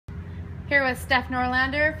Here with Steph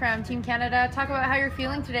Norlander from Team Canada. Talk about how you're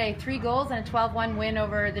feeling today. 3 goals and a 12-1 win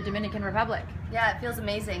over the Dominican Republic. Yeah, it feels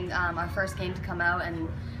amazing. Our first game to come out and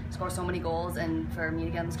score so many goals, and for me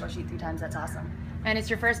to get on the score sheet 3 times, that's awesome. And it's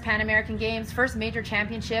your first Pan American Games, first major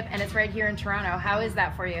championship, and it's right here in Toronto. How is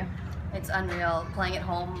that for you? It's unreal. Playing at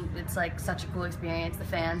home, it's like such a cool experience. The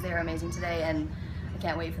fans, they are amazing today, and I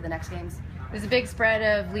can't wait for the next games. There's a big spread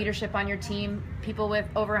of leadership on your team, people with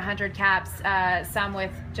over 100 caps, some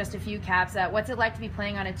with just a few caps. What's it like to be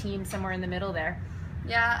playing on a team somewhere in the middle there?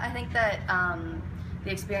 Yeah, I think that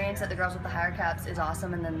the experience that the girls with the higher caps is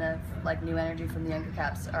awesome, and then the new energy from the younger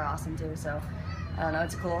caps are awesome too. So I don't know,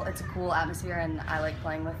 it's a cool atmosphere, and I like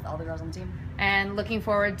playing with all the girls on the team. And looking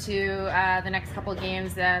forward to the next couple of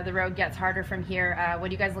games. The road gets harder from here. What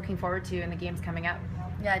are you guys looking forward to in the games coming up?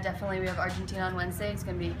 Yeah, definitely. We have Argentina on Wednesday. It's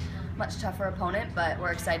going to be a much tougher opponent, but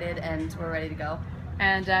we're excited and we're ready to go.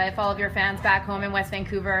 And if all of your fans back home in West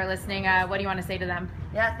Vancouver are listening, what do you want to say to them?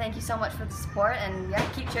 Yeah, thank you so much for the support, and yeah,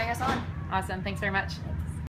 keep cheering us on. Awesome. Thanks very much. Thanks.